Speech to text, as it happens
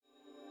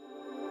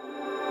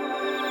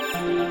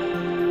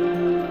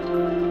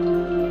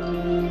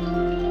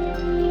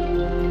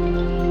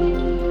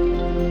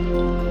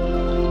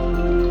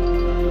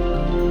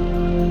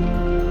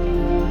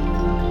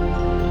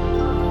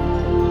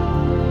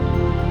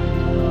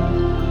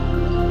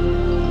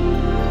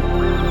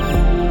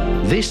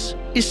This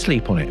is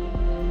Sleep On It.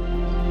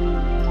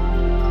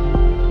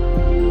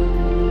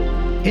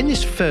 In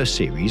this first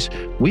series,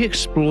 we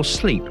explore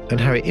sleep and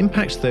how it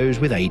impacts those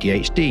with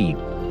ADHD.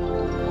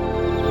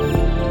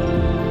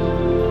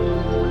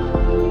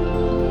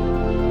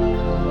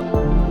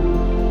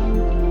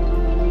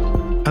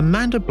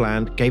 Amanda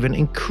Bland gave an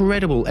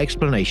incredible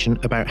explanation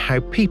about how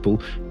people,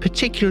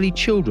 particularly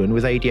children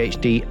with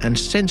ADHD and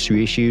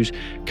sensory issues,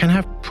 can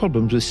have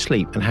problems with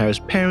sleep and how as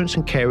parents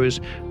and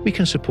carers we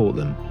can support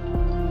them.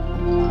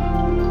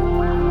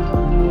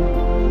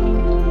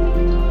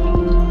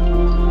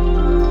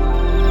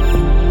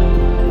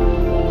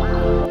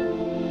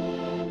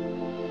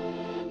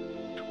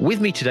 With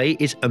me today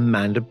is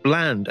Amanda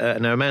Bland.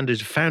 Now, Amanda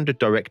is founder,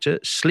 director,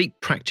 sleep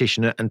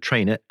practitioner and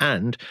trainer,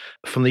 and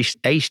from the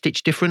A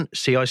Stitch Different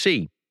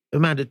CIC.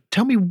 Amanda,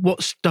 tell me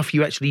what stuff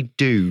you actually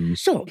do.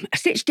 So, A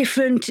Stitch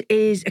Different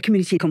is a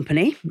community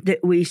company that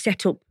we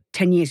set up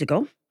 10 years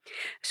ago.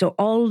 So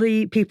all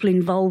the people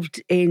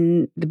involved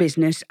in the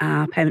business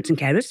are parents and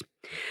carers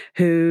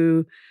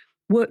who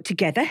work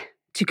together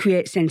to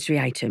create sensory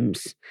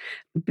items.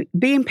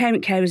 Being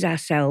parent carers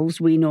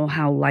ourselves, we know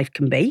how life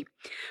can be.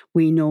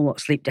 We know what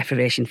sleep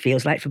deprivation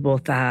feels like for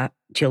both our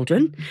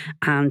children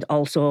and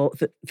also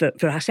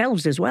for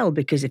ourselves as well,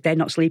 because if they're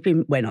not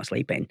sleeping, we're not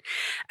sleeping.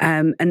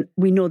 And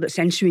we know that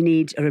sensory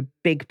needs are a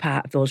big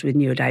part of those with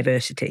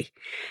neurodiversity.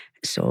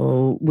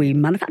 So we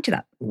manufacture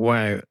that.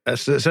 Wow,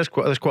 that's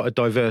quite a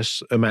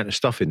diverse amount of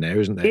stuff in there,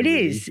 isn't there? It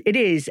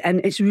is.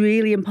 And it's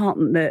really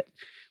important that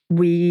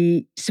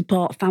we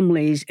support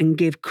families and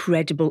give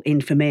credible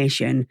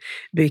information,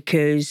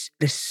 because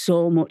there's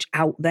so much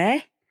out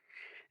there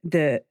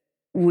that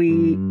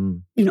we,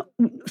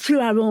 through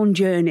our own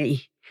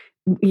journey,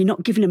 you're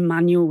not given a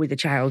manual with a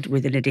child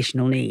with an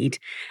additional need.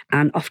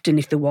 And often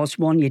if there was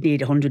one, you'd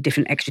need 100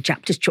 different extra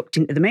chapters chucked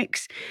into the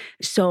mix.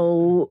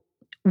 So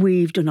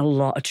we've done a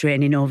lot of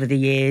training over the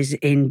years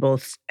in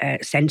both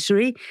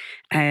sensory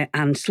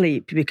and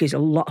sleep, because a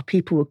lot of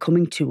people were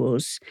coming to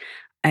us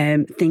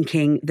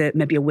thinking that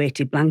maybe a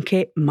weighted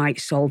blanket might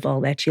solve all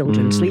their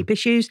children's sleep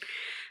issues.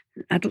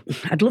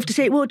 I'd love to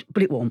say it would,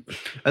 but it won't.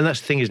 And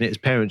that's the thing, isn't it? As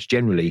parents,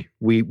 generally,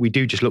 we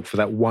do just look for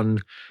that one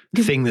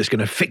thing that's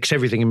going to fix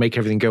everything and make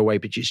everything go away,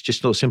 but it's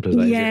just not as simple as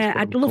that. Yeah,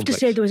 I'd love to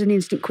say there was an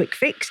instant quick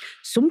fix.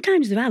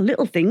 Sometimes there are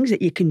little things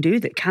that you can do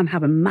that can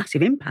have a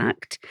massive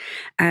impact,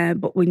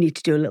 but we need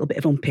to do a little bit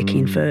of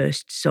unpicking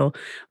first. So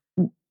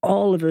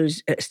all of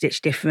us at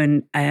Stitch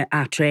Different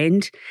are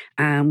trained,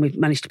 and we've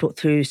managed to put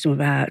through some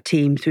of our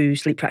team through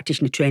sleep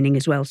practitioner training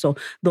as well. So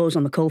those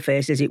on the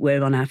coalface, as it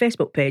were, on our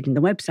Facebook page and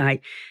the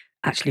website,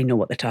 actually know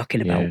what they're talking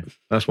about. Yeah,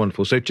 that's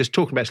wonderful. So just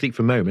talking about sleep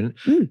for a moment,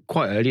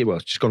 quite early, well,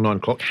 it's just gone 9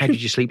 o'clock. How did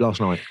you sleep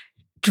last night?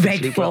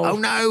 Dreadful. Oh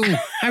no,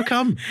 how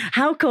come?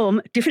 How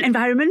come? Different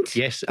environment.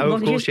 Yes,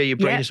 of course, your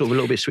brain is sort of a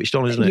little bit switched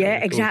on, isn't it?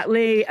 Yeah,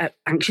 exactly.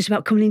 Anxious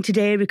about coming in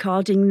today,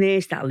 recording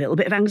this, that little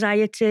bit of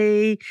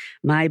anxiety.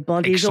 My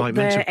body's up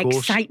there.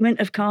 Excitement,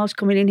 of course,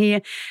 coming in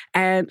here.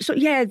 So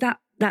yeah,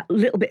 that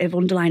little bit of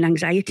underlying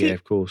anxiety, yeah,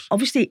 of course,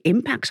 obviously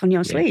impacts on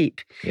your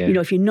sleep. Yeah.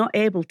 If you're not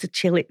able to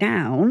chill it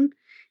down,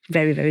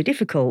 very, very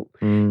difficult.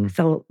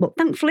 So, but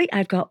thankfully,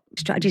 I've got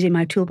strategies in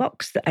my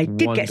toolbox that I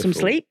did get some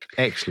sleep.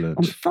 Excellent.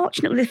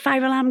 Unfortunately, the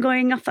fire alarm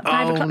going off at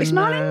 5 o'clock this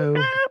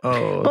morning.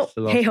 But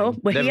hey ho,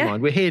 we're here. Never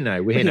mind, we're here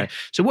now.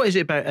 So, what is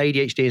it about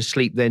ADHD and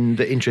sleep then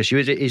that interests you?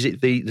 Is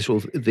it the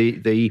sort of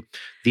the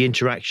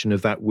interaction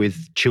of that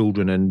with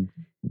children and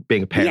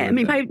being a parent? Yeah, I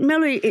mean,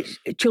 primarily it's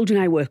children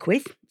I work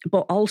with,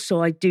 but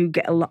also I do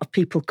get a lot of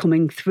people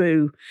coming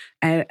through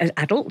as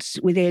adults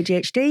with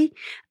ADHD,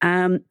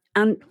 and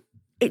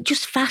it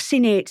just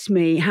fascinates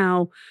me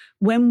how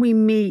when we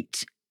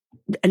meet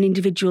an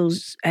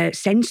individual's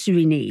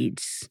sensory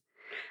needs,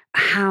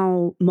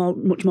 how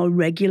much more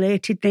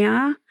regulated they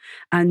are,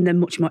 and they're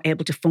much more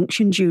able to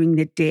function during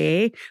the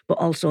day, but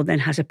also then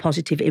has a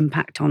positive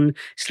impact on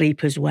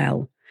sleep as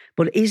well.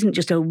 But it isn't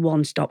just a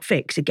one-stop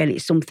fix. Again,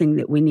 it's something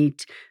that we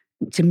need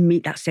to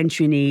meet that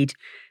sensory need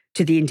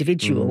to the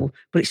individual,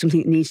 but it's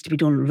something that needs to be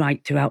done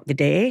right throughout the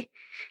day.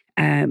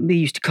 We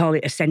used to call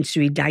it a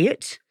sensory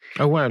diet.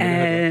 Oh, wow.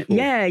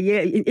 Yeah.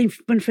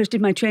 When I first did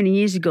my training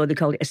years ago, they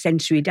called it a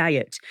sensory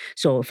diet.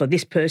 So for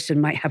this person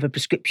might have a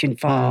prescription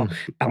for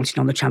bouncing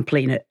on the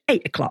trampoline at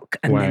 8 o'clock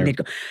and then they'd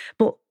go.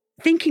 But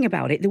thinking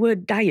about it, the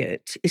word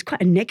diet is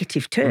quite a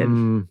negative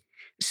term.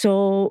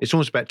 So it's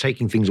almost about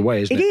taking things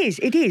away, isn't it?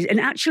 It is. And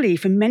actually,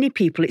 for many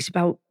people, it's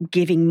about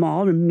giving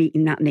more and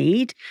meeting that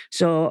need.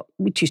 So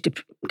we choose to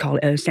call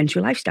it a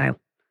sensory lifestyle.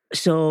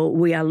 So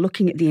we are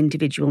looking at the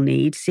individual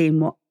needs,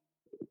 seeing what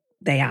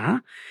they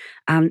are.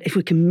 And if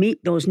we can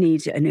meet those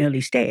needs at an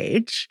early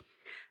stage,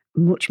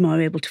 much more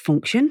able to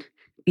function,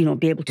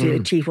 be able to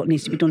achieve what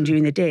needs to be done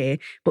during the day,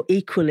 but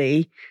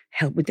equally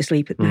help with the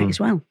sleep at night as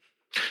well.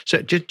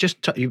 So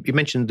you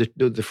mentioned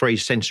the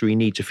phrase sensory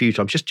needs a few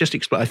times. Just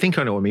explain. I think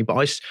I know what I mean,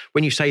 but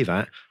when you say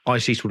that, I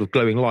see sort of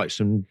glowing lights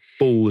and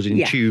balls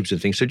in tubes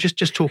and things. So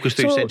just talk us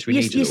through sensory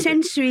needs. Your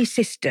sensory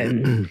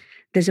system.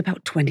 There's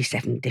about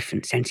 27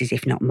 different senses,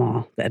 if not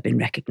more, that have been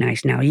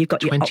recognised now. You've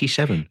got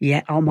 27?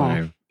 Or more.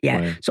 Wow.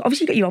 Yeah. Wow. So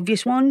obviously you've got your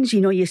obvious ones,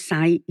 your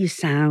sight, your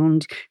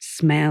sound,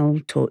 smell,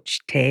 touch,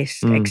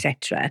 taste,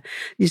 etc.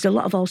 There's a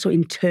lot of also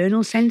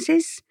internal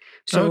senses.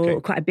 So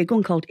quite a big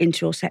one called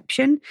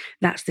interoception.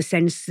 That's the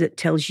sense that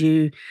tells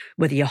you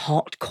whether you're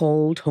hot,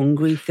 cold,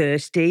 hungry,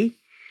 thirsty.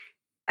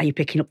 Are you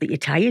picking up that you're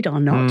tired or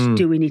not?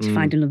 Do we need to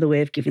find another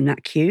way of giving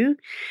that cue?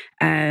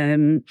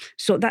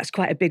 So that's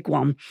quite a big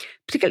one.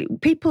 Particularly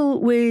people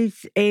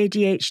with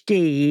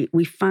ADHD,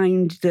 we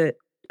find that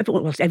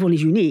everyone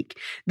is unique.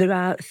 There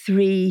are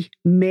 3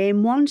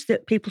 main ones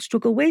that people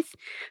struggle with.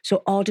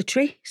 So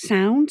auditory,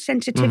 sound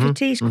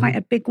sensitivity is quite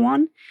a big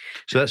one.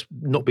 So that's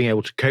not being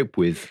able to cope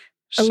with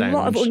sounds.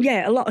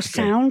 A lot of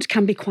sound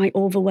can be quite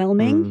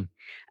overwhelming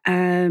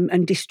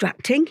and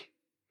distracting.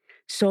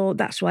 So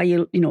that's why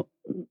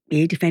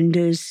ear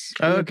defenders,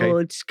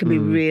 earbuds can be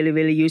really,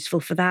 really useful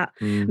for that.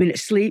 I mean,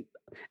 sleep.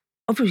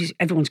 Obviously,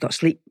 everyone's got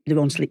their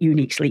own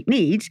unique sleep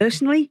needs.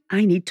 Personally,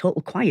 I need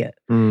total quiet.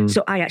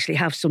 So I actually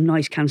have some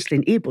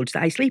noise-cancelling earbuds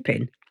that I sleep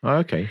in.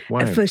 Okay,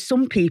 wow. For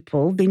some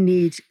people, they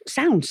need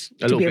sounds.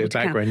 A little bit of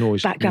background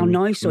noise. Background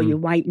noise, so your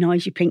white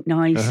noise, your pink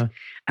noise.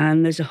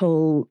 And there's a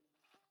whole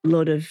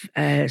lot of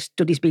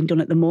studies being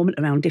done at the moment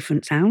around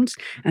different sounds.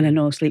 And I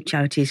know Sleep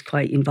Charity is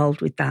quite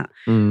involved with that.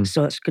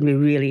 So it's going to be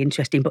really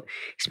interesting. But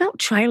it's about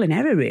trial and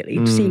error,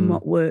 really, seeing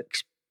what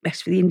works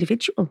best for the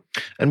individual.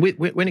 And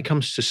when it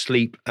comes to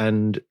sleep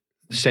and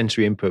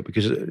sensory input,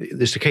 because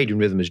the circadian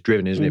rhythm is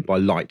driven, isn't it, by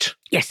light?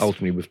 Yes.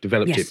 Ultimately, we've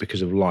developed it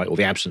because of light or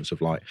the absence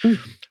of light.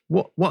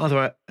 What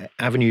other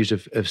avenues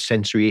of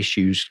sensory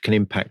issues can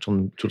impact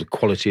on sort of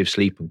quality of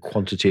sleep and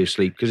quantity of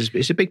sleep? Because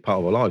it's a big part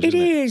of our lives, isn't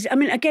it? It is. I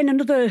mean, again,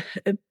 another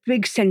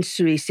big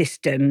sensory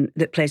system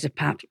that plays a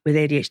part with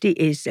ADHD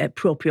is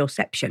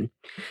proprioception.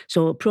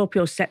 So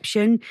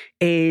proprioception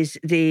is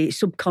the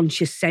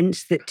subconscious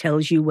sense that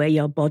tells you where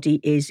your body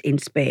is in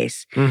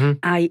space,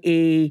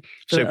 i.e.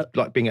 So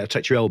like being able to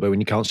touch your elbow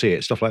when you can't see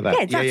it, stuff like that?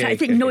 Yeah, that's I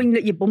think knowing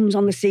that your bum's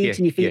on the seat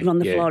and your feet are on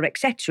the floor,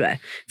 etc.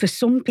 For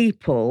some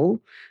people,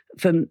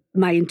 from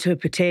my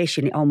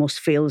interpretation, it almost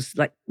feels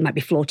like it might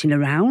be floating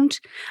around.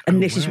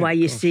 And this is why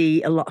you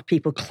see a lot of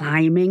people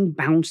climbing,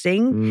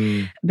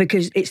 bouncing,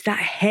 because it's that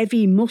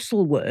heavy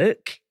muscle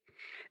work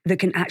that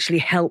can actually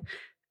help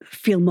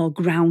feel more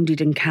grounded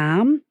and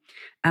calm.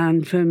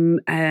 And from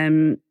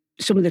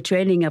some of the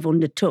training I've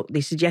undertook,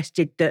 they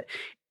suggested that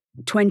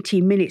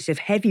 20 minutes of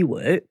heavy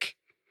work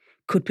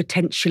could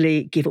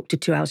potentially give up to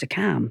 2 hours of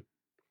calm.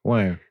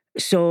 Wow.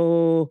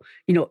 So,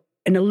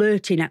 an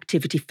alerting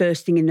activity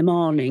first thing in the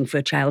morning for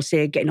a child,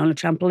 say, getting on a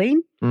trampoline.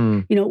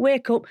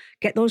 Wake up,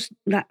 get those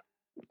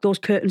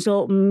curtains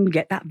open,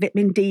 get that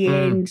vitamin D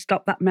in,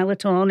 stop that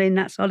melatonin,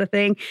 that sort of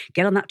thing.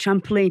 Get on that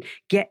trampoline,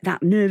 get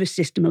that nervous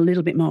system a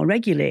little bit more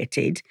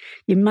regulated.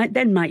 You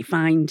might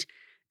find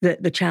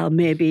that the child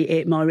may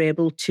be more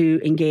able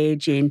to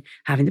engage in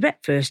having the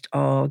breakfast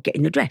or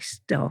getting the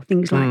dressed or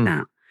things like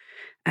that.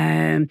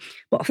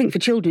 But I think for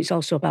children, it's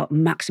also about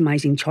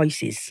maximising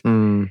choices.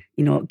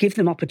 Give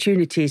them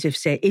opportunities of,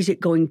 say, is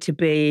it going to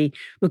be,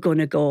 we're going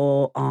to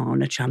go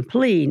on a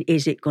trampoline?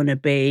 Is it going to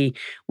be,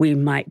 we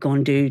might go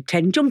and do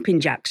 10 jumping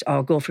jacks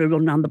or go for a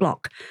run around the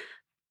block?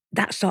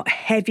 That sort of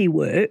heavy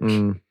work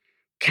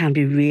can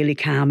be really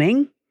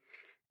calming.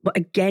 But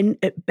again,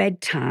 at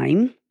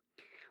bedtime,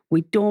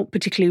 we don't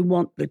particularly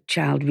want the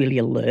child really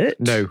alert.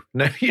 No,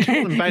 you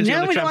don't want them bouncing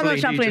on the trampoline. We don't want them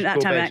trampoline at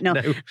that time. Right?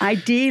 No.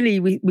 Ideally,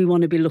 we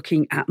want to be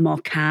looking at more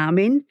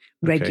calming,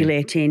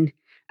 regulating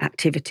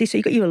activities. So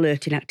you've got your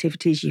alerting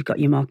activities, you've got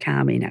your more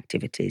calming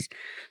activities.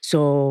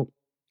 So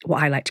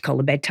what I like to call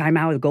the bedtime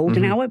hour, the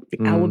golden hour,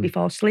 the hour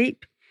before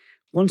sleep.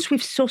 Once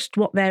we've sussed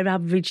what their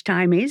average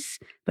time is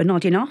for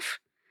nodding off,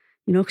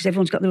 because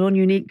everyone's got their own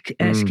unique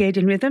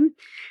circadian rhythm,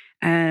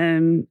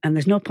 and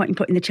there's no point in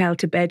putting the child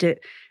to bed at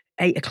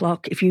 8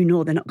 o'clock if you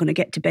know they're not going to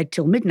get to bed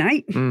till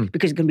midnight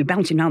because they're going to be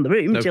bouncing around the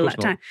room till that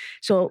time.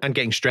 So and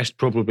getting stressed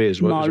probably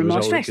as well. More and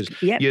more stressed.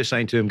 You're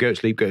saying to them, go to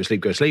sleep,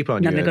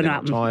 aren't you? Never going to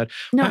happen. Tired.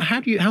 No.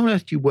 How on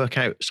earth do you work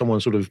out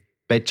someone's sort of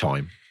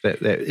bedtime?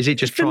 Is it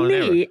just trial and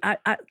error? For me,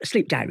 I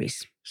sleep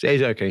diaries.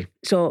 Is it okay?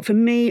 So for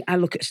me, I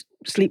look at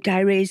sleep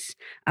diaries.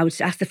 I would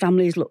ask the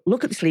families,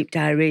 look at the sleep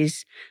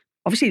diaries.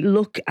 Obviously,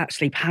 look at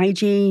sleep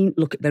hygiene,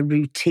 look at the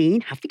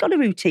routine. Have they got a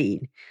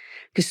routine?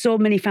 Because so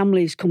many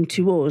families come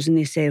to us and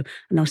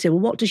they'll say, well,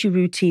 what does your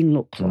routine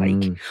look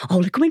like? Oh,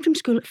 they're coming from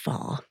school at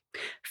 4.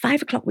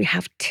 5 o'clock, we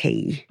have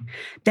tea.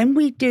 Then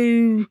we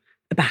do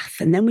a bath.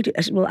 And then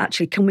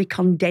actually, can we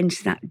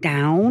condense that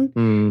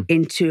down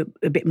into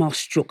a bit more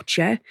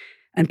structure?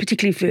 And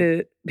particularly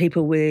for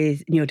people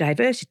with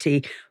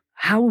neurodiversity,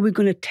 how are we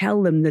going to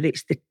tell them that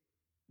it's the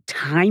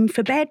time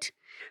for bed?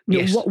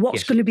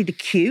 What's going to be the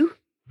cue?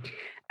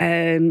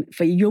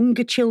 For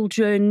younger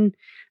children,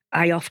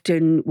 I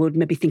often would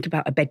maybe think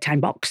about a bedtime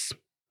box.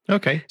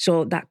 Okay.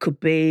 So that could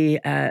be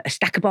a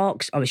stacker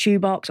box or a shoe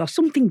box or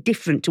something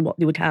different to what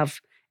they would have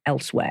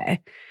elsewhere.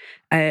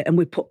 And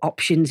we put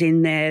options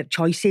in there,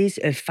 choices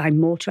of fine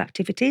motor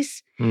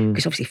activities.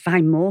 Because obviously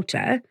fine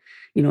motor,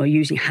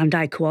 using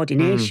hand-eye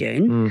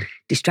coordination,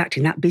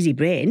 distracting that busy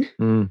brain,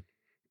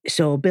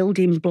 So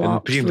building And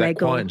blocks, presumably that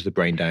Lego, quietens the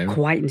brain down.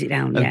 quietens it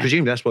down, And yeah.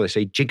 presumably that's why they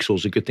say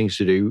jigsaws are good things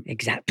to do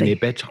Exactly. near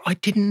bedtime. I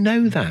didn't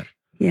know that.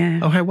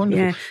 Yeah. Oh, how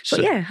wonderful. Yeah.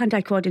 But yeah,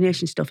 hand-eye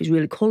coordination stuff is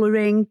really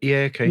colouring,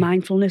 okay.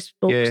 mindfulness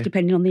books, Yeah.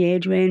 depending on the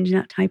age range and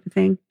that type of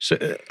thing. So,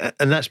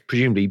 and that's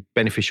presumably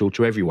beneficial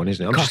to everyone,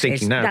 isn't it? I'm Of just course it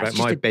thinking is. now That's about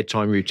just my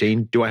bedtime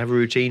routine. Do I have a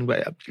routine?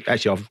 Well,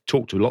 actually, I've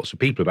talked to lots of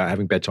people about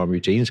having bedtime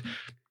routines.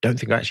 Don't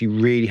think I actually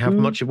really have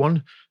much of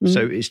one.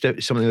 So it's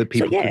something that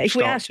people could if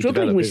we are start to develop,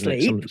 struggling with isn't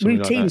it? sleep, Something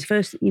like routines that.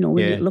 first,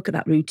 we Yeah. look at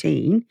that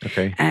routine.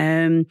 Okay.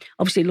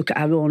 Obviously look at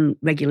our own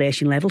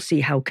regulation level, see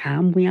how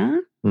calm we are.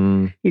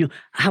 Mm.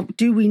 How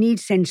do we need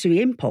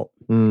sensory input?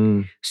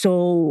 Mm.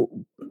 So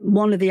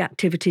one of the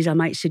activities I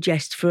might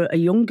suggest for a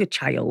younger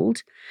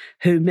child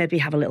who maybe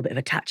have a little bit of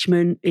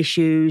attachment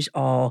issues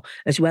or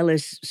as well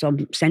as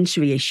some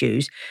sensory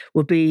issues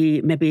would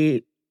be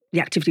maybe the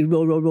activity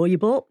row your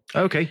boat.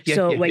 Okay. Yeah,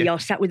 So yeah, where yeah. you're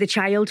sat with the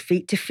child,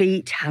 feet to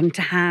feet, hand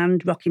to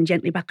hand, rocking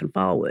gently back and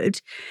forward.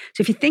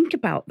 So if you think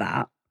about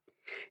that,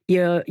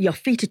 your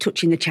feet are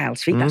touching the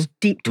child's feet. That's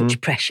deep touch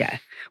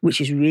pressure,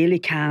 which is really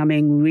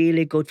calming,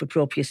 really good for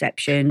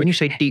proprioception. When you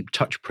say deep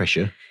touch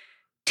pressure,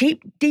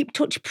 Deep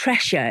touch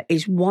pressure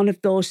is one of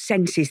those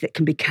senses that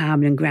can be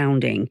calming and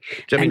grounding.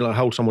 does that mean like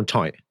hold someone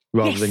tight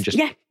rather than just...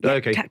 Yeah,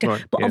 okay, tactile.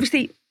 right, But yeah.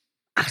 obviously,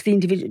 ask the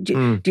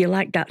individual, do you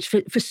like that?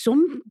 For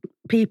some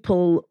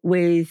people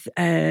with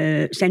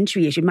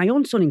sensory issues, my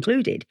own son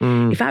included,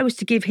 if I was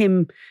to give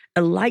him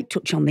a light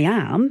touch on the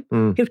arm,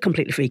 he would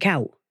completely freak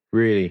out.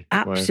 Really?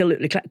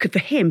 Absolutely. Because for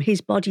him, his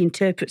body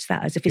interprets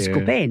that as a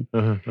physical pain.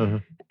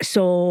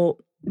 So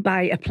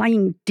by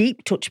applying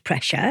deep touch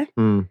pressure,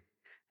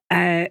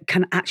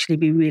 can actually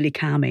be really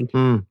calming.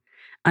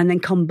 And then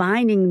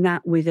combining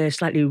that with a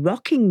slightly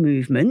rocking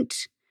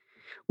movement,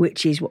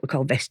 which is what we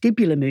call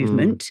vestibular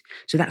movement.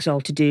 So that's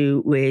all to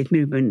do with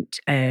movement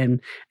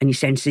and your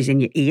senses in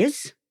your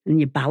ears and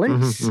your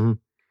balance.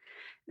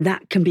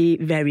 That can be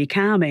very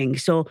calming.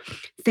 So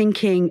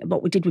thinking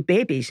what we did with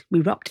babies,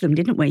 we rocked them,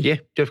 didn't we? Yeah,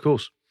 of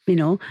course.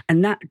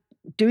 And that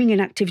doing an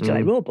activity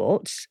like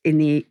robots in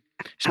the...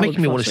 It's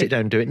making me want to sit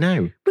down and do it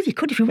now. Well, you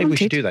could if you wanted. Maybe we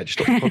should do that. Just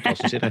stop the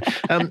podcast and sit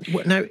down.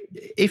 Now,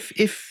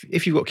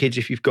 if you've got kids,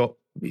 if you've got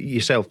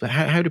yourself,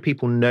 how do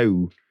people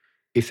know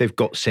if they've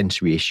got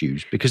sensory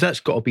issues? Because that's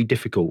got to be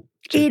difficult.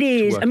 It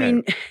is. I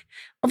mean,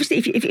 obviously,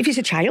 if it's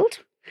a child,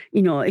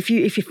 if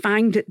you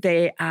find that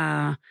they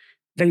are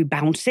very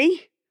bouncy,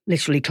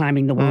 literally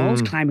climbing the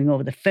walls, climbing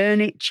over the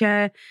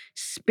furniture,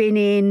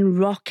 spinning,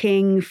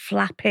 rocking,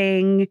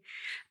 flapping,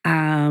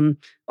 or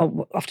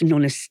often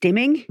known as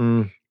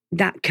stimming.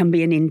 That can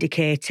be an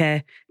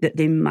indicator that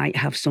they might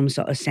have some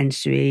sort of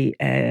sensory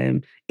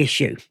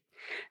issue.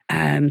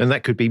 And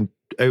that could be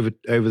over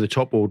the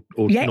top or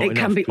yeah, not it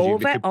enough, can be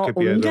presumably. over or could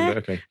be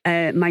under.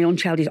 Okay. My own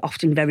child is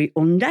often very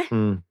under.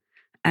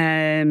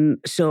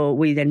 So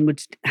we then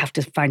would have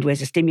to find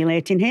ways of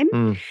stimulating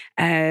him.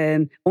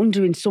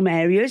 Under in some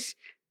areas,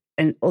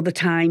 and other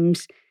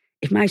times,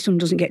 if my son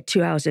doesn't get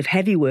 2 hours of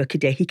heavy work a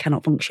day, he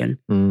cannot function.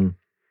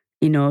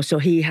 So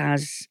he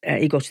goes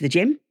to the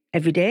gym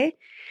every day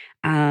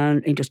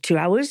and he does 2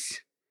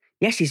 hours.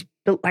 Yes, he's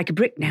built like a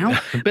brick now.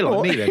 A bit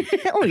like me then.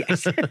 Oh,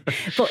 yes.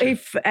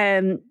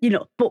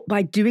 But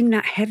by doing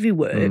that heavy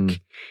work,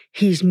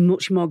 he's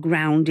much more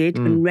grounded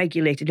and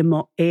regulated and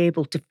more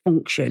able to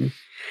function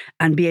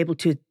and be able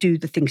to do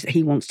the things that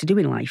he wants to do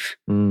in life.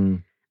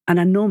 And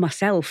I know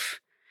myself,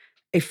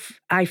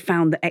 if I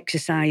found that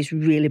exercise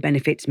really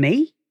benefits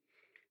me,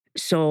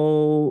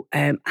 so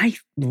I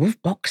love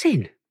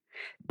boxing.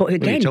 But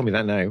again, well, you tell me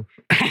that now.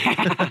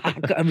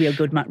 I've got a real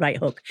good right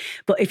hook.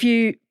 But if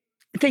you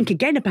think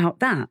again about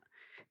that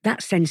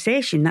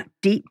sensation, that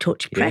deep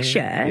touch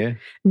pressure,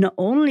 not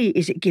only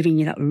is it giving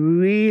you that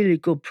really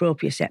good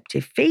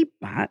proprioceptive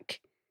feedback,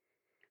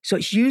 so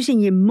it's using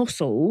your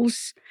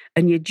muscles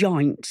and your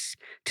joints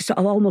to sort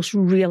of almost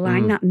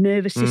realign that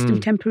nervous system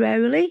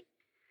temporarily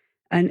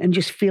and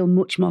just feel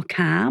much more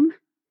calm.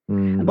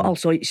 But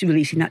also it's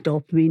releasing that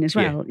dopamine as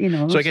well,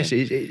 So I guess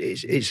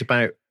it's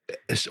about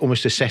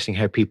almost assessing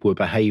how people are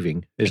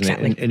behaving, isn't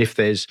Exactly. it? And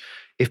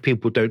if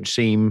people don't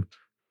seem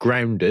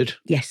grounded,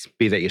 yes,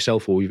 be that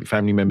yourself or your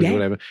family members or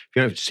whatever, if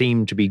you don't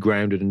seem to be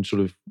grounded and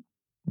sort of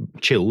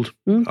chilled,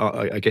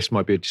 I guess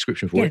might be a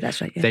description for it. Yeah,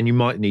 that's right. Yeah. Then you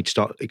might need to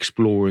start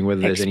exploring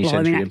whether there's any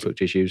sensory input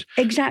issues.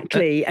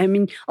 Exactly. I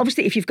mean,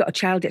 obviously, if you've got a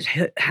child that's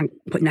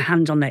putting their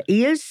hands on their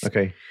ears,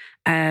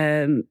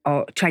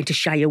 or trying to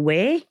shy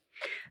away,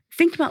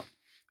 think about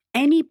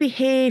any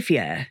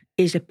behaviour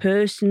is a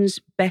person's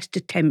best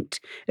attempt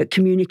at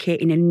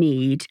communicating a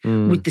need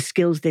with the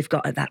skills they've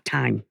got at that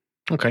time.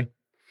 Okay.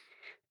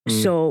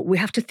 So we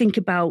have to think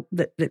about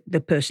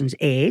the person's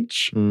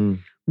age,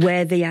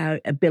 where they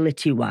are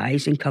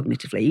ability-wise and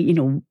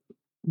cognitively,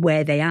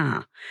 where they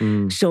are.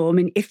 So, I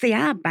mean, if they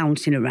are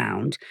bouncing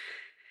around,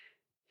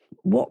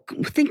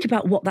 think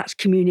about what that's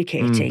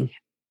communicating.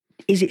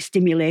 Is it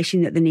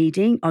stimulation that they're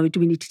needing, or do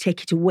we need to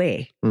take it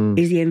away?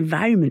 Is the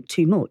environment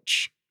too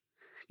much?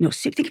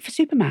 Think of a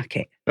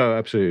supermarket. Oh,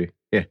 absolutely.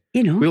 Yeah.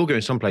 You know? We all go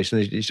in some place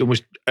and it's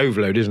almost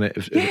overload, isn't it?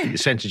 The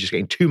sense of just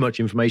getting too much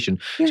information.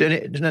 Yeah. So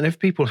and if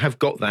people have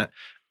got that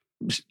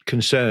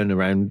concern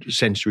around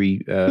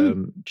sensory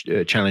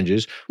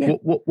challenges,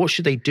 what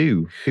should they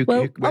do?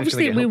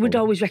 Obviously, we would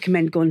always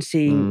recommend go and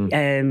see,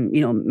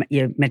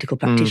 your medical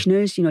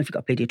practitioners. You know, if you've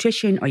got a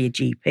paediatrician or your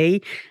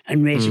GP,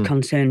 and raise your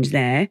concerns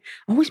there.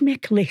 Always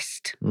make a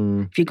list.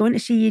 If you're going to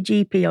see your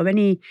GP or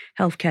any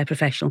healthcare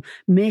professional,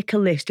 make a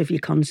list of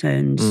your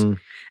concerns.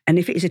 And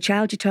if it is a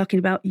child you're talking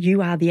about,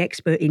 you are the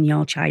expert in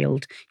your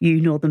child. You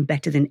know them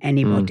better than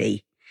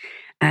anybody.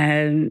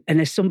 And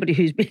as somebody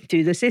who's been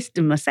through the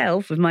system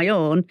myself with my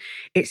own,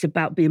 it's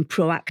about being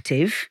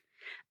proactive,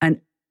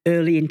 and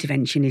early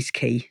intervention is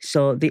key.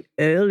 So the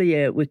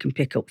earlier we can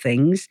pick up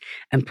things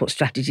and put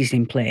strategies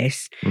in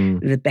place,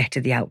 the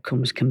better the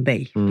outcomes can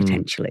be,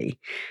 potentially.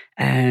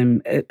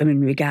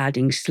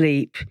 Regarding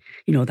sleep,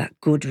 that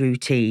good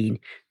routine,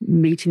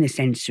 meeting the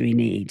sensory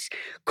needs.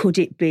 Could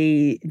it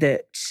be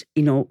that,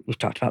 we've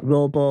talked about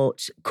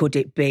robots, could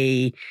it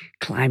be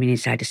climbing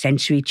inside a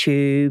sensory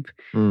tube,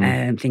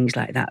 things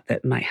like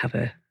that might have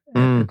a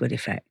good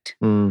effect.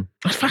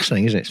 That's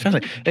fascinating, isn't it? It's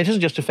fascinating. It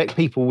doesn't just affect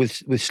people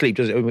with sleep,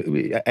 does it?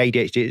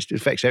 ADHD, it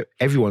affects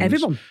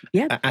everyone,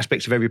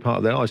 aspects of every part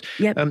of their lives.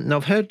 Yep. Now,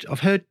 I've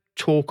heard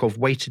talk of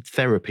weighted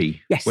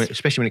therapy,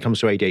 especially when it comes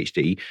to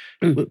ADHD.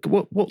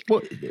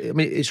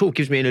 It sort of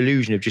gives me an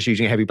illusion of just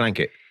using a heavy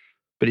blanket,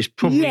 but it's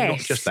probably not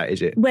just that,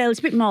 is it? Well, it's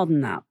a bit more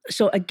than that.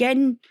 So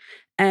again,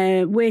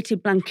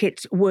 weighted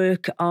blankets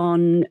work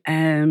on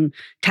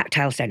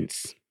tactile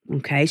sense.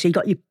 Okay, so you've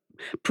got your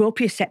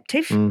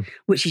proprioceptive,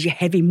 which is your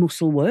heavy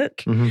muscle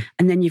work, and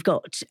then you've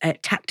got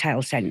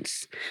tactile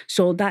sense.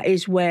 So that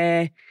is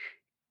where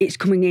it's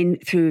coming in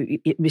through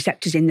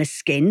receptors in the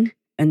skin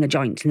and the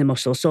joints and the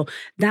muscles. So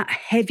that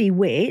heavy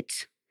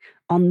weight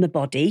on the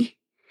body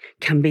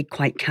can be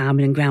quite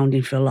calming and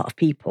grounding for a lot of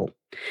people.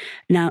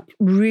 Now,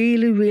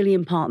 really, really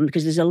important,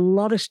 because there's a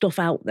lot of stuff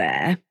out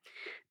there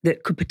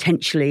that could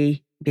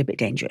potentially be a bit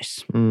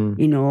dangerous.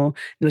 There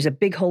was a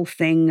big whole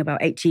thing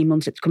about 18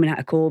 months that's coming out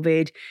of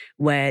COVID,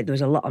 where there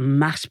was a lot of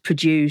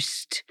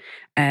mass-produced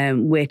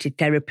weighted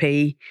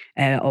therapy,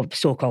 or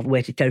so-called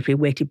weighted therapy,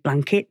 weighted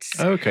blankets.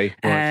 Okay.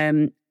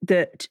 Right.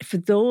 That for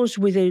those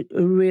with a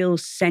real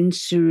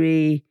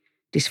sensory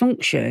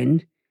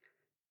dysfunction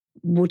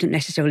wouldn't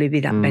necessarily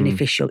be that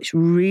beneficial. It's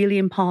really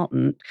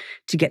important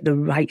to get the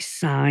right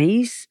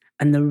size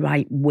and the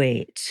right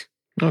weight.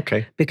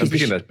 Okay. Because I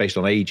presume that's based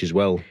on age as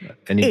well,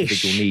 and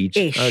individual needs.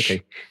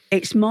 Okay.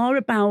 It's more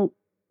about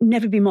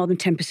never be more than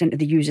 10% of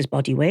the user's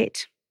body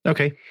weight.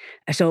 Okay.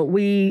 So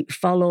we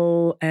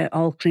follow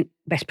all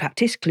best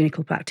practice,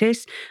 clinical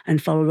practice, and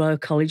follow Royal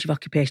College of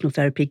Occupational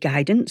Therapy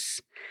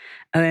guidance.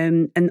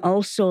 And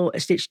also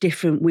at Stitch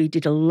Different, we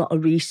did a lot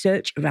of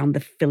research around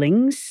the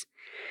fillings.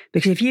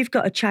 Because if you've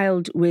got a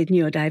child with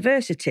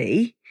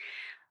neurodiversity,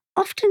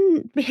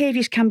 often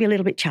behaviours can be a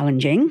little bit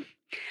challenging.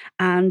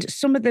 And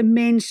some of the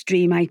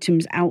mainstream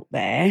items out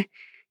there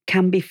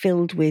can be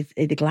filled with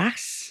either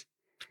glass,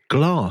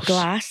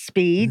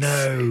 beads,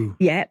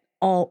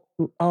 or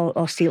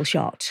steel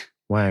shot.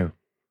 Wow.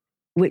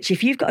 Which,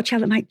 if you've got a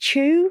child that might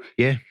chew,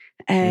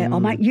 or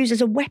might use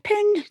as a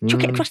weapon,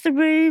 chuck it across the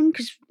room,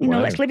 because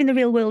let's live in the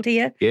real world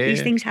here. Yeah.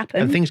 These things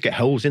happen, and things get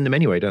holes in them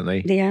anyway, don't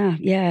they? They are,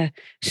 yeah.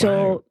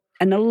 So,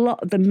 and a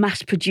lot of the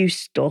mass-produced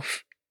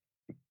stuff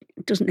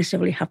doesn't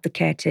necessarily have the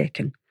care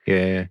taken.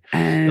 Yeah,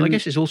 and I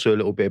guess it's also a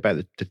little bit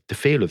about the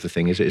feel of the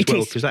thing, is it, as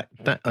well? Because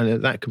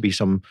that could be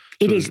some...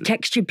 It is.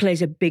 Texture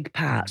plays a big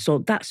part. So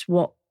that's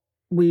what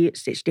we at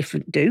Stitch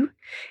Different do,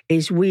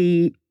 is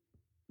very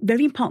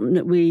important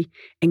that we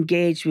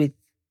engage with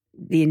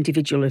the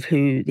individual of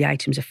who the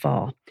items are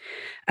for.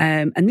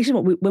 And this is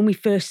what when we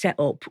first set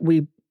up,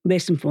 we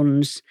raised some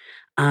funds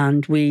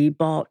and we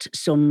bought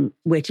some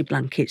weighted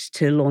blankets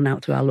to loan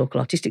out through our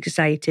local autistic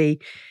society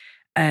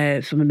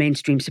from a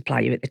mainstream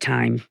supplier at the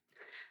time.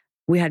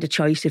 We had a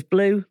choice of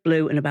blue,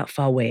 and about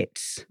 4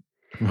 weights.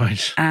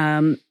 Right.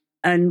 And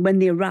when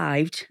they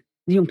arrived,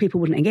 the young people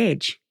wouldn't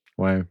engage.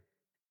 Wow.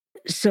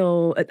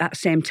 So at that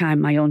same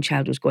time, my own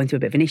child was going through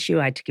a bit of an issue.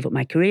 I had to give up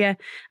my career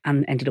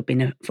and ended up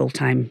being a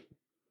full-time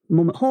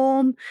mum at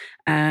home.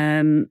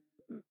 And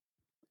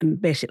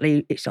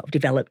basically it sort of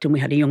developed, and we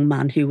had a young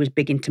man who was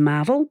big into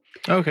Marvel.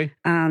 Okay.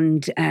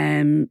 And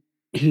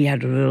he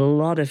had a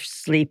lot of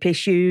sleep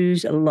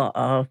issues, a lot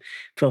of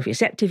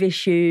proprioceptive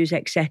issues,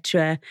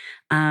 etc.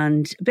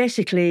 And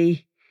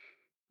basically,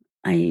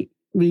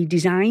 we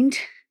designed,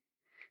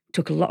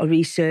 took a lot of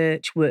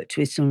research, worked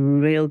with some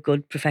real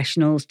good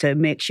professionals to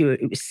make sure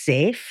it was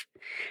safe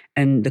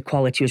and the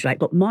quality was right.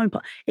 But more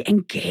important, it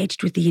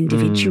engaged with the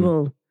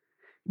individual.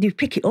 You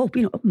pick it up,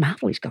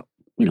 Marvel, it's got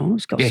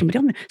somebody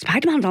on there.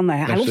 Spider-Man's on there.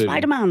 Absolutely. I love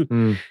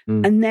Spider-Man.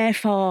 And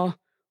therefore,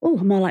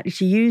 I'm more likely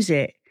to use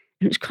it.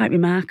 And it was quite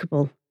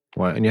remarkable.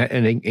 Right,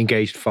 and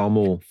engaged far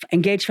more.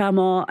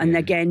 And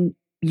again,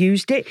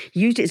 used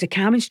it as a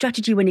calming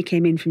strategy when he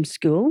came in from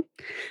school.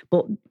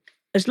 But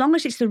as long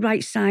as it's the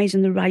right size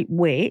and the right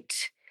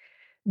weight,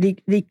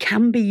 they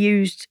can be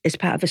used as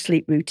part of a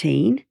sleep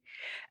routine.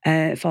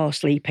 for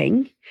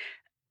sleeping.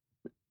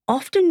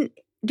 Often,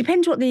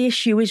 depends what the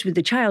issue is with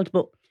the child,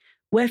 but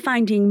we're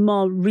finding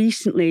more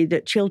recently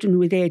that children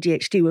with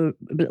ADHD were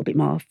a little bit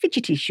more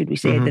fidgety, should we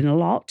say, than a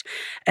lot.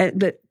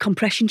 The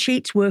compression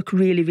sheets work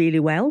really, really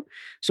well.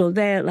 So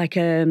they're like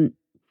a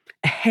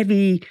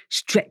heavy,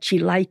 stretchy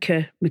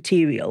Lycra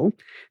material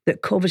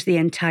that covers the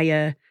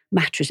entire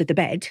mattress of the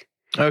bed.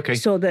 Okay.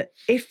 So that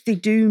if they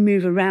do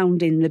move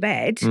around in the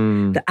bed,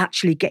 they're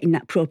actually getting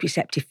that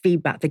proprioceptive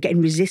feedback. They're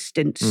getting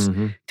resistance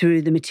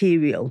through the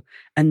material.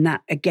 And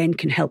that, again,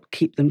 can help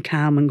keep them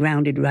calm and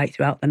grounded right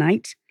throughout the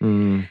night.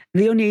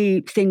 The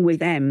only thing with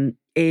them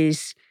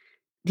is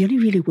they only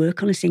really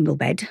work on a single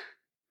bed.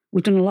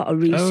 We've done a lot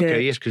of research. Oh,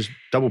 okay, yes, because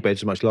double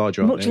beds are much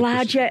larger, aren't much they?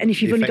 larger, and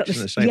if you've only got the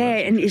this, same,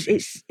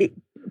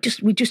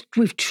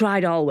 we've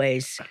tried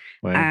always,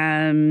 Wow.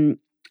 and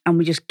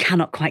we just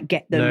cannot quite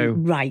get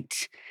them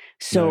right.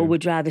 So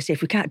we'd rather say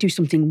if we can't do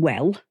something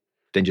well,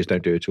 then just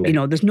don't do it at all. You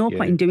know, there's no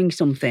point in doing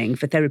something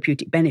for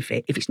therapeutic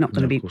benefit if it's not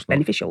going to be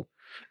beneficial.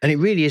 And it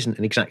really isn't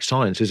an exact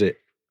science, is it?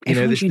 You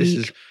know, this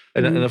is,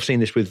 and I've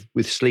seen this with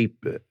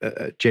sleep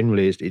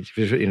generally.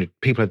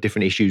 People have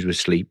different issues with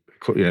sleep,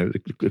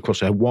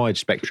 across a wide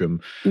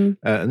spectrum, and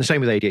the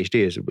same with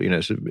ADHD.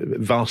 It's a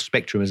vast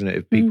spectrum, isn't it,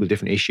 of people with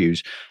different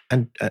issues,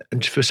 and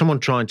for someone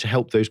trying to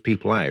help those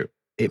people out,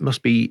 it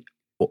must be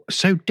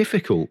so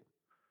difficult.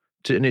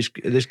 And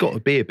there's got to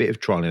be a bit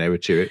of trial and error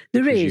to it.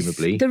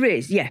 Presumably.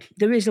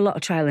 There is a lot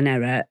of trial and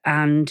error,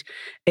 and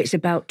it's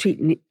about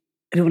treating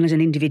everyone as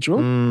an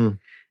individual.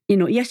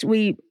 Yes,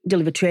 we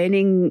deliver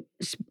training,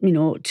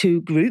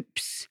 to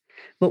groups,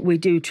 but we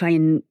do try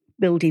and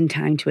build in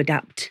time to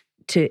adapt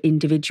to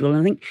individual.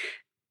 And I think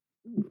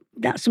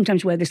that's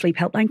sometimes where the sleep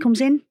helpline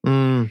comes in.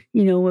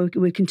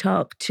 We can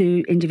talk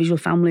to individual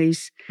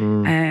families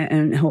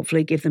and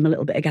hopefully give them a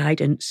little bit of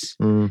guidance.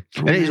 And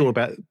it is all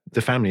about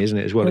the family, isn't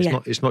it, as well?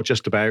 It's not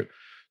just about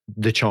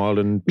the child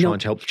and trying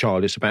to help the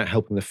child. It's about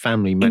helping the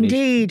family manage.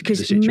 Indeed,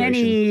 because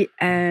many,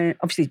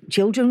 obviously,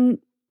 children.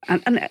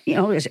 And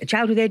as a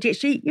child with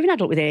ADHD, you're an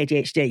adult with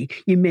ADHD,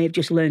 you may have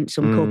just learned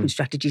some coping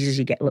strategies as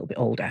you get a little bit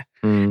older.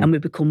 And we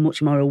become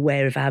much more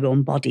aware of our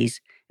own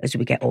bodies as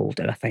we get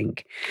older, I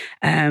think.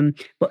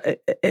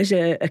 But as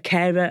a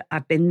carer,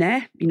 I've been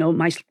there.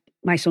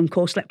 My son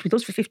co-slept with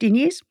us for 15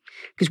 years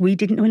because we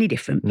didn't know any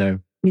different.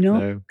 No.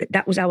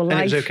 That was our life.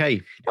 And it was okay.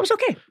 That was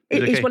okay.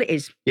 It is what it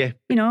is. Yeah.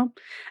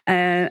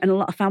 And a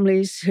lot of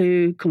families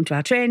who come to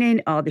our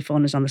training or they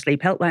phone us on the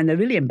sleep helpline, they're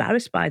really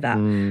embarrassed by that.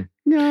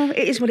 No,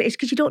 it is what it is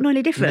because you don't know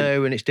any different.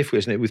 No, and it's difficult,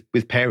 isn't it,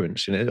 with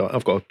parents.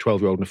 I've got a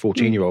 12-year-old and a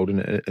 14-year-old,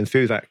 and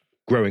through that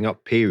growing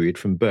up period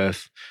from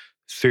birth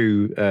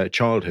through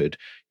childhood,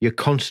 you're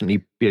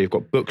constantly, you've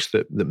got books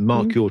that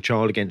mark your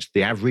child against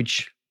the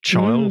average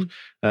child.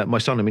 My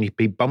son,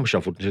 he bum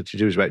shuffled until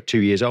he was about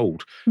 2 years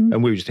old,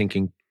 and we were just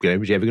thinking,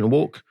 was he ever going to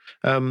walk?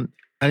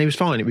 And he was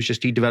fine. It was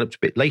just he developed a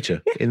bit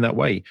later in that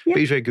way. But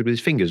he was very good with his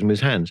fingers and with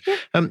his hands.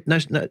 Now,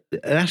 an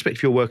aspect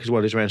of your work as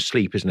well is around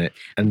sleep, isn't it?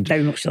 And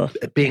very much so.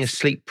 Being a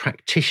sleep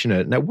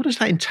practitioner. Now, what does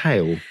that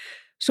entail?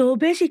 So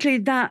basically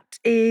that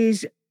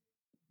is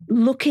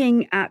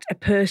looking at a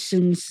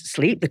person's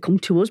sleep. They come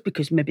to us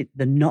because maybe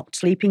they're not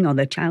sleeping or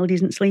their child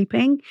isn't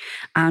sleeping.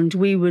 And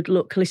we would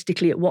look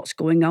holistically at what's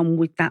going on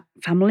with that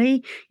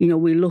family.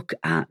 We look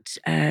at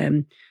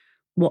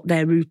what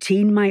their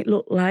routine might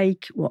look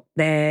like, what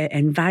their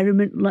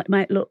environment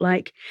might look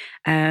like.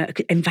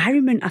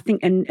 Environment, I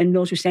think, and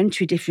those with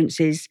sensory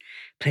differences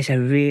plays a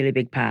really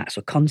big part.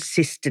 So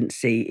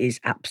consistency is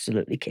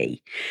absolutely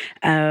key.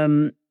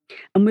 And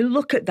we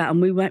look at that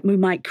and we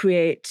might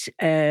create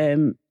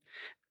an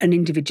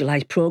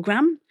individualised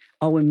programme,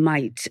 or we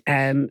might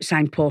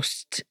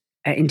signpost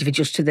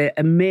individuals to the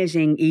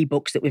amazing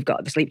ebooks that we've got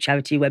at the Sleep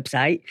Charity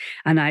website,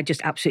 and I just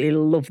absolutely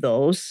love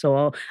those.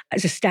 So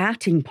as a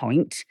starting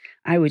point,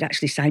 I would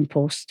actually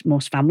signpost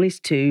most families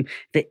to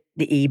the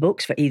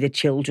ebooks for either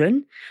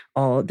children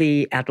or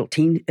the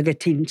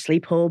Teen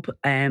Sleep Hub,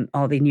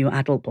 or the New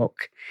Adult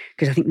book,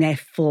 because I think they're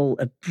full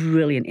of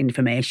brilliant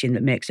information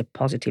that makes a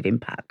positive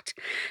impact.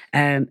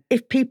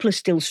 If people are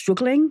still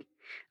struggling,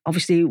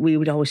 obviously we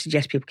would always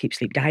suggest people keep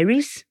sleep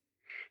diaries.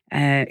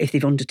 If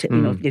they've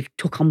if they've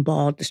took on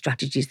board the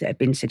strategies that have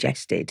been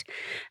suggested.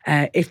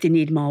 If they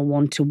need more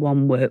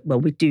one-to-one work, well,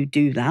 we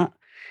do that.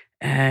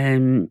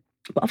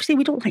 But obviously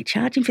we don't like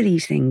charging for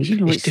these things.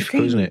 It's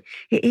difficult, isn't it?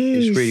 It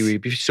is. It's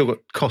really, you've still got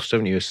costs,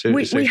 haven't you?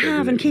 We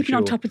have, and keeping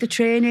on top of the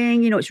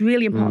training. It's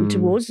really important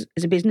to us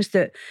as a business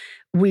that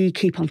we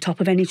keep on top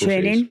of any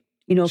training.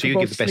 So you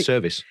give the best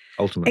service,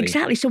 ultimately.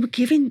 Exactly. So we're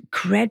giving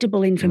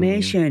credible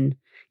information.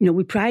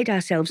 We pride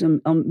ourselves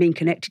on being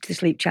connected to the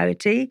Sleep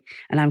Charity,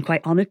 and I'm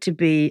quite honoured to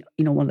be,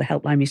 one of the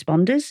helpline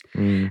responders.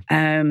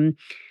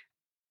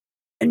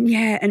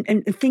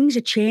 And things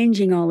are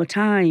changing all the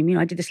time.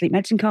 I did the sleep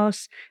medicine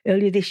course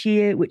earlier this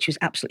year, which was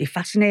absolutely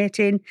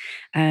fascinating,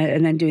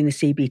 and then doing the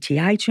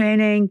CBTI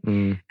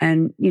training,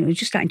 and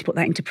just starting to put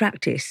that into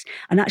practice.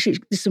 And actually,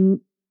 it's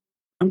going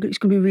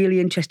to be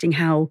really interesting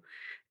how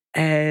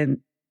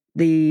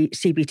the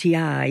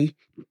CBTI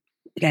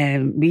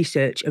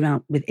research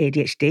around with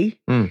ADHD,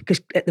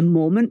 because at the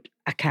moment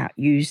I can't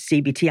use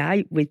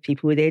CBTI with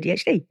people with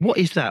ADHD. What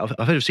is that?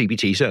 I've heard of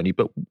CBT certainly,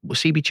 but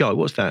CBTI,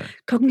 what's that?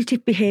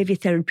 Cognitive behaviour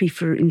therapy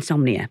for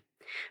insomnia.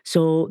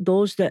 So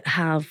those that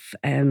have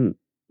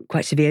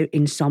quite severe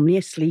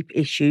insomnia, sleep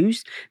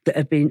issues that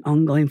have been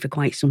ongoing for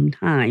quite some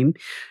time,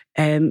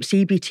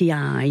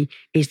 CBTI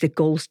is the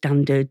gold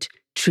standard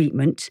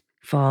treatment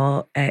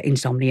for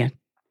insomnia.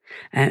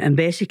 And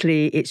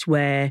basically it's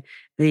where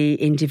the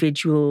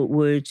individual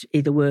would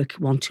either work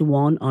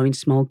one-to-one or in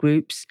small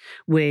groups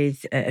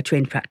with a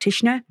trained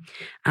practitioner.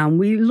 And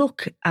we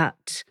look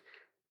at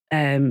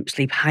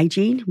sleep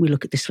hygiene, we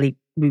look at the sleep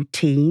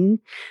routine.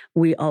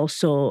 We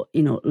also,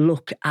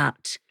 look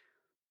at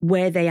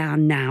where they are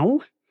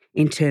now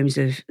in terms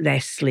of their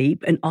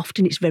sleep. And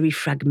often it's very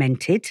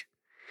fragmented.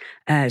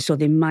 So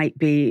they might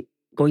be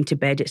going to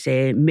bed at,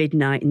 say,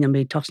 midnight and then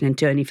be tossing and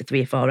turning for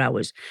 3 or 4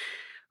 hours.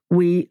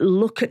 We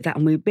look at that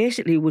and we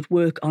basically would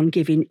work on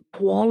giving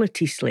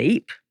quality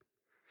sleep.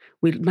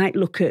 We might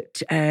look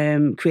at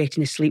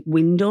creating a sleep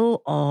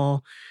window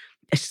or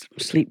a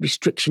sleep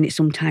restriction, it's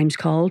sometimes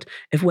called,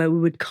 of where we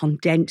would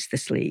condense the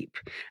sleep.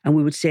 And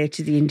we would say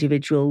to the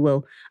individual,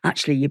 well,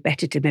 actually, you're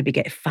better to maybe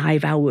get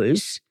 5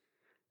 hours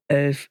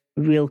of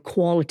real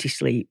quality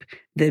sleep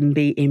than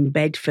be in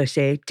bed for,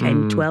 say,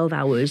 10, 12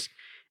 hours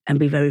and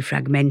be very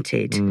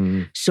fragmented.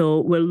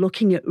 So we're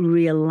looking at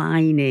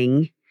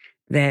realigning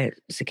their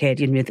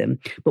circadian rhythm,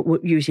 but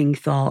we're using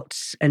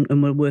thoughts and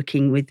we're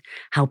working with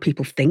how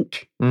people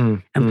think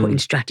and putting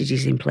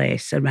strategies in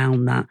place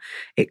around that.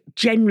 It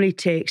generally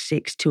takes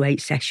 6 to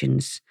 8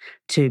 sessions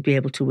to be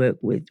able to work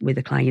with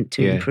a client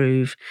to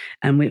improve.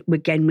 And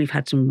we've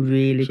had some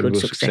really good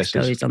success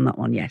stories on that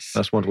one, yes.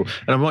 That's wonderful.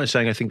 And I'm right in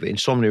saying I think that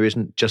insomnia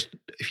isn't just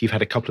if you've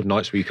had a couple of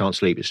nights where you can't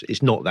sleep.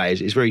 It's not that.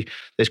 It's very,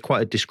 there's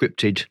quite a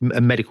descripted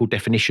medical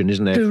definition,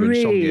 isn't there, for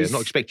insomnia? I'm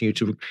not expecting you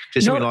to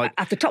say something like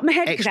at the top of my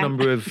head, X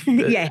number of days.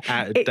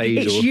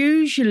 It's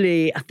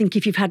usually, I think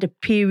if you've had a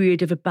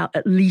period of about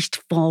at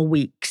least 4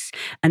 weeks,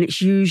 and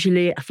it's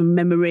usually, from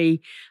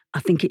memory, I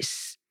think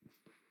it's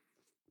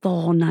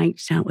 4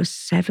 nights out of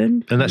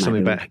 7. And that's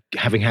something about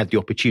having had the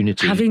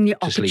opportunity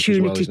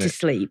to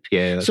sleep.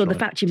 Yeah, that's so the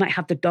fact you might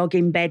have the dog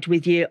in bed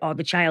with you or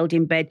the child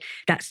in bed,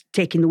 that's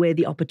taking away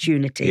the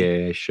opportunity.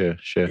 Yeah, sure.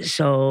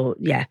 So,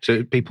 yeah.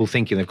 So people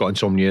thinking they've got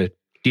insomnia,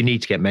 do you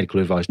need to get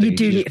medical advice? You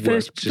do need.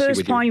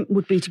 First point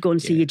would be to go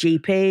and see your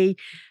GP.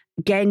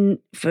 Again,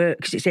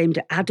 because it's aimed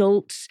at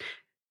adults,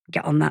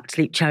 get on that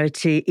sleep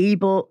charity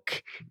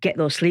ebook, get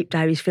those sleep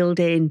diaries filled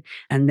in,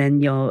 and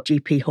then your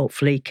GP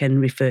hopefully can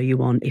refer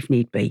you on if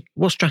need be.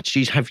 What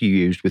strategies have you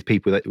used with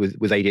people with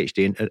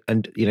ADHD?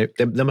 And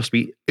there must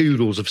be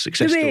oodles of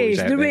success stories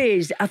out there. There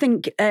is. I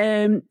think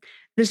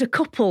there's a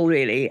couple,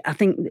 really, I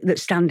think, that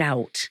stand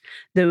out.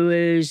 There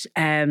was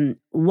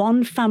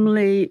one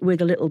family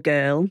with a little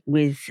girl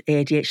with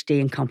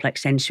ADHD and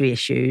complex sensory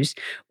issues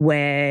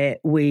where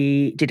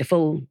we did a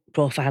full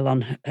profile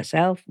on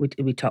herself.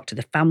 We talked to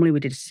the family. We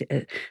did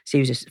a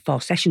series of 4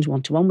 sessions,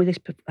 one-to-one with this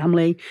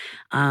family.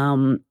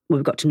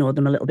 We've got to know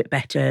them a little bit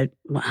better,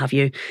 what have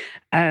you.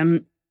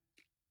 And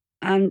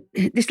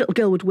this little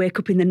girl would wake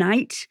up in the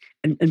night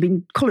and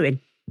be colouring.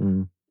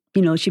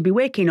 She'd be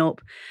waking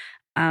up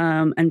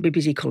and be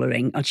busy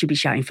colouring, or she'd be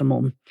shouting for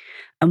mum.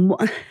 And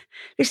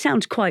this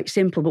sounds quite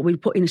simple, but we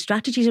put in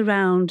strategies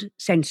around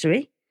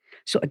sensory.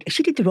 So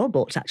she did the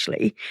robots,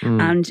 actually.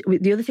 And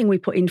the other thing we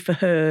put in for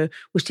her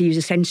was to use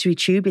a sensory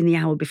tube in the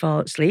hour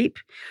before sleep.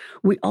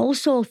 We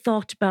also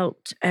thought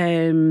about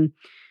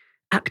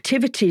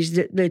activities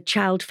that the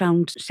child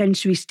found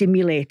sensory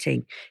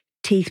stimulating,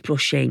 teeth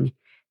brushing,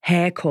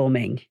 hair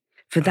combing.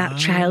 For that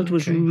child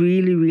was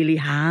really, really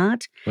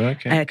hard.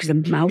 Because the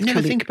mouth. You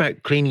never think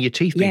about cleaning your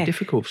teeth being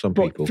difficult for some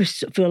people.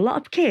 For a lot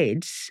of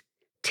kids,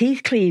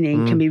 teeth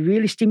cleaning can be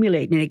really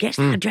stimulating and it gets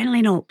that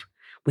adrenaline up.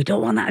 We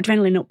don't want that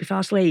adrenaline up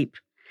before sleep.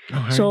 Oh,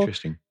 how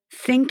interesting.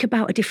 Think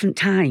about a different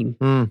time.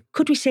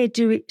 Could we say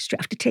do it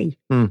straight after tea?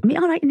 I mean,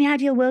 all right, in the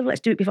ideal world,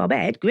 let's do it before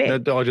bed.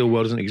 Great. The ideal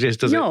world doesn't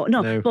exist, does it?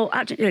 No. But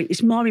actually,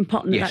 it's more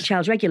important that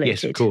child's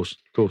regulated. Yes, of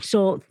course.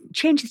 So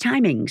change the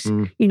timings.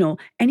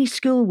 Any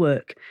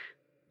schoolwork,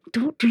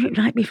 don't do it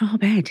right before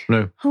bed.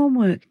 No.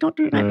 Homework, don't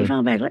do it right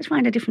before bed. Let's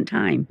find a different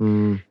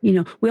time.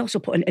 We also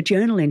put a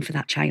journal in for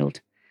that child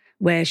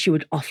where she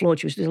would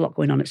offload. There's a lot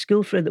going on at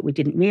school for her that we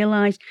didn't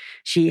realise.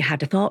 She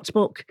had a thoughts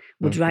book,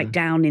 would write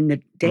down in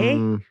the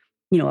day,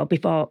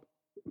 before,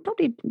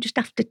 probably just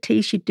after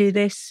tea, she'd do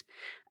this.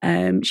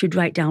 She'd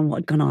write down what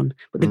had gone on.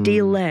 But the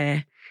deal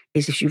there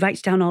is if she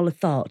writes down all her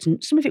thoughts,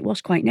 and some of it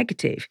was quite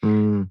negative,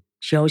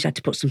 she always had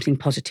to put something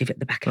positive at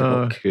the back of the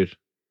book. Good.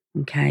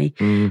 Okay.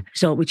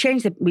 So we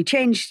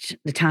changed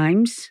the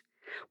times.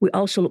 We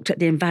also looked at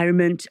the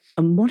environment,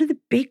 and one of the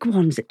big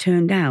ones that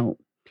turned out,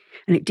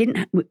 and it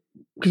didn't,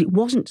 because it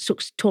wasn't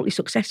totally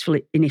successful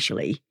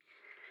initially,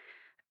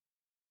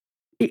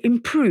 it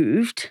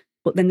improved,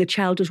 but then the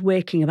child was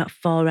waking about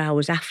 4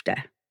 hours after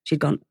she'd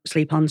gone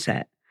sleep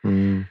onset.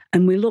 And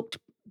we looked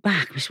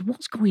back, we said,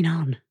 what's going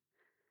on?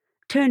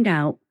 Turned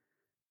out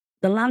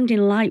the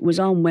landing light was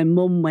on when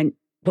mum went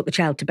put the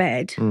child to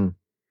bed.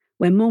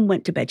 When Mum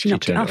went to bed, she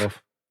knocked it turned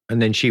off.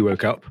 And then she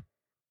woke up.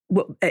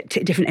 Well, a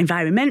different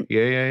environment.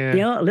 Yeah. You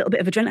know, a little bit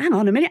of adrenaline. Hang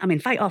on a minute, I'm in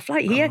fight or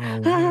flight here. Oh,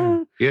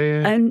 wow.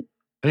 Yeah. And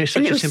it's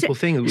such a simple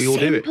thing that we all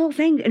do it. Simple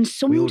thing, and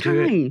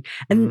sometimes,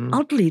 and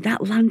oddly,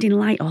 that landing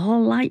light or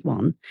hall light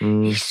one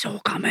is so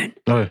common.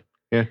 Oh,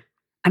 yeah.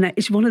 And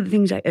it's one of the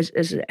things as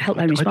a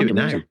helpline responder. I do it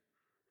now.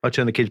 I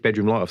turn the kids'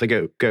 bedroom light off. They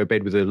go to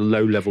bed with a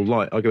low-level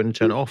light. I go in and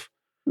turn it off.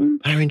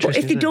 How interesting. But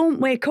if they don't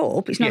wake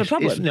up, it's not a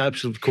problem. No,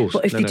 absolutely, of course.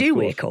 But if they do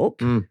wake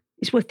up,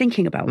 it's worth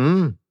thinking about.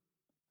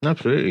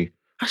 Absolutely.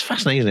 That's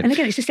fascinating, isn't it? And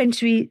again, it's a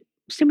sensory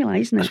stimuli,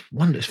 isn't it?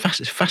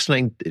 It's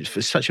fascinating.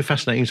 It's such a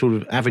fascinating sort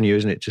of avenue,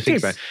 isn't it, to think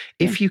about.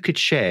 If you could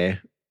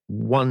share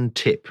one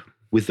tip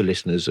with the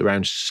listeners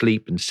around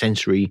sleep and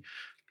sensory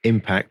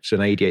impacts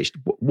and ADHD,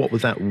 what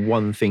would that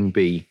one thing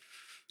be?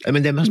 I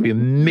mean, there must be a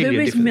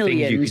million different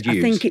things you could use.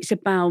 I think it's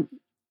about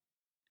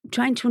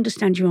trying to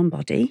understand your own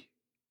body,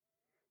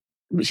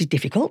 which is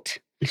difficult,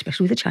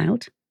 especially with a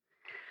child,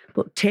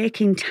 but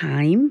taking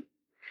time.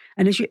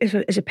 And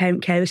as a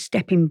parent carer,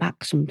 stepping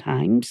back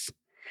sometimes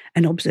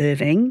and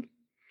observing,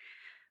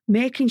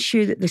 making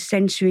sure that the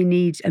sensory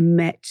needs are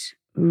met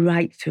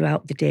right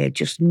throughout the day,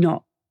 just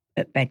not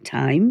at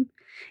bedtime.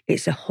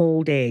 It's a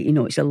whole day,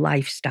 it's a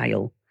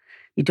lifestyle.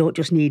 You don't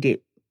just need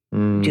it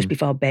just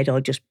before bed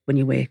or just when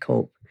you wake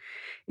up.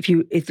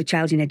 If the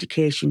child's in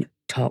education,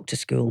 talk to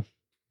school.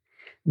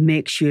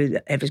 Make sure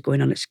that whatever's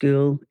going on at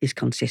school is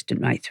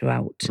consistent right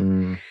throughout.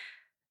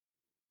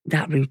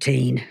 That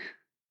routine.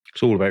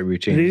 It's all about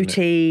routine.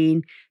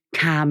 Routine,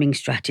 calming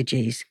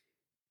strategies,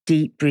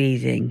 deep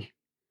breathing,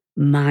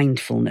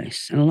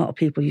 mindfulness. And a lot of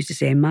people used to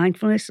say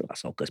mindfulness,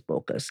 that's hocus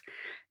pocus.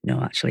 No,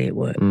 actually it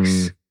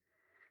works.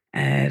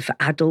 For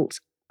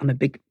adults, I'm a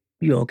big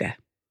yoga.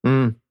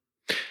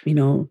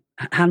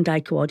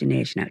 Hand-eye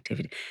coordination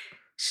activity.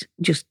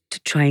 Just to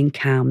try and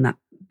calm that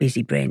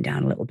busy brain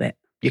down a little bit.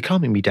 You're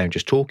calming me down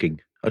just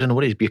talking. I don't know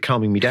what it is, but you're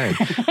calming me down.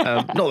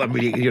 Not that I'm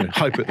really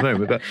hyper at the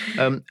moment, but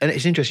and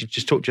it's interesting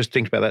to just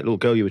think about that little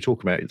girl you were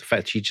talking about, the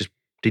fact she just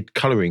did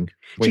colouring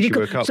when she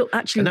woke up. So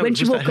actually, when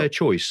she woke up, her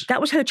choice?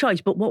 That was her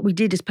choice, but what we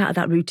did as part of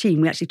that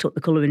routine, we actually took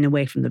the colouring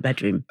away from the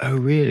bedroom. Oh,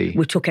 really?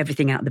 We took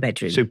everything out of the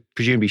bedroom. So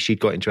presumably she'd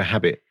got into a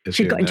habit of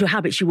She got into a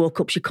habit, she woke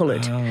up, she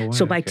coloured. Oh, wow,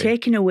 so by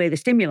taking away the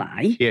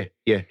stimuli,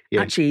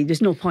 actually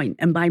there's no point.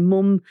 And by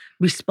Mum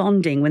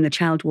responding when the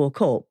child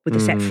woke up with a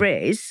set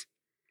phrase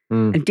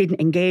and didn't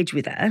engage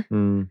with her,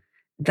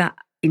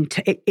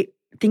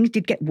 things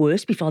did get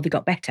worse before they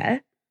got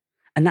better.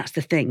 And that's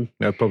the thing.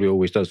 It probably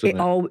always does, doesn't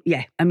it?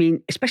 Yeah. I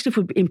mean, especially if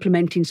we're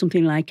implementing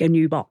something like a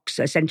new box,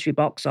 a sensory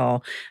box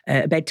or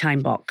a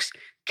bedtime box,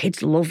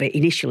 kids love it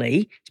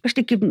initially,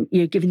 especially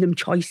giving them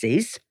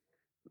choices,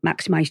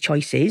 maximise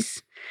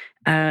choices,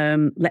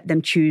 let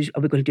them choose,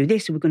 are we going to do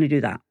this, are we going to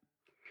do that?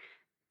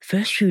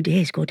 First few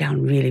days go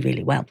down really,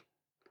 really well.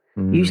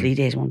 Usually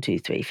days 1, 2,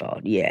 3,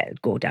 4,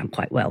 go down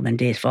quite well. Then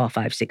days 4,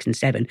 5, 6 and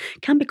 7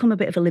 can become a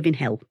bit of a living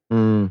hell.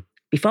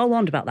 Be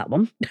forewarned about that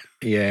one.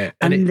 Yeah.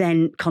 And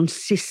then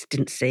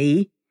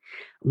consistency,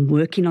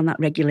 working on that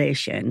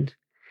regulation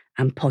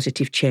and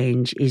positive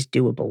change is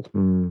doable.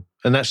 And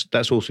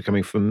that's also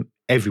coming from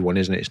everyone,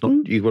 isn't it? It's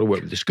not, you've got to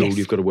work with the school,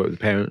 you've got to work with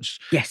the parents,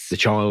 the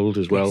child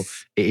as well.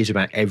 It is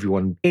about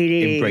everyone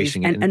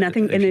embracing it. And I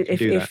think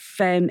if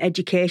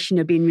education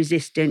are being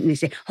resistant and they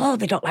say,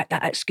 they don't like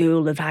that at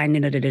school, they're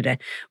fine,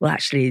 well,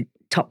 actually,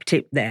 top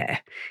tip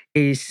there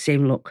is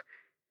saying, look,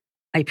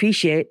 I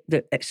appreciate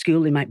that at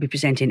school they might be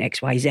presenting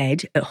X, Y, Z.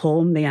 At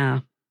home they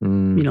are,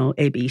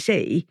 A, B,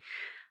 C.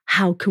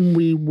 How can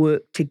we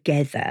work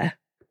together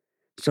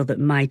so that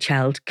my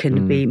child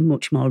can be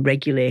much more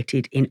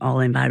regulated in all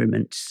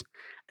environments,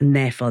 and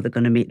therefore they're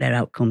going to meet their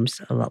outcomes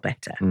a lot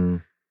better?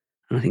 And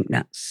I think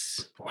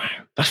that's... Wow.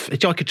 I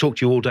could talk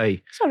to you all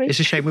day. Sorry. It's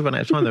a shame we've run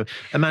out of time, though.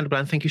 Amanda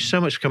Bland, thank you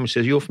so much for coming to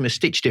us. You're from A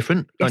Stitch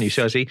Different, aren't you,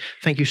 CIC?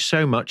 Thank you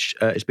so much.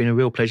 It's been a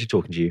real pleasure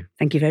talking to you.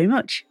 Thank you very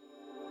much.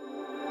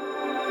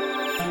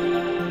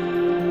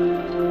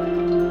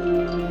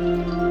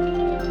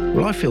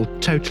 Well, I feel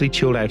totally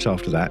chilled out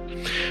after that.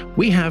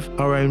 We have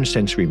our own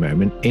sensory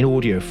moment in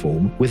audio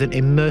form with an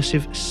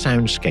immersive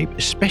soundscape,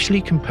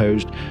 especially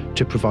composed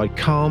to provide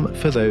calm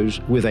for those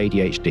with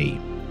ADHD.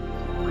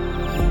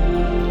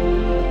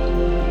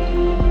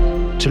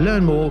 To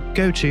learn more,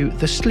 go to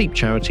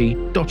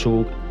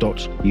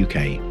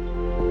thesleepcharity.org.uk.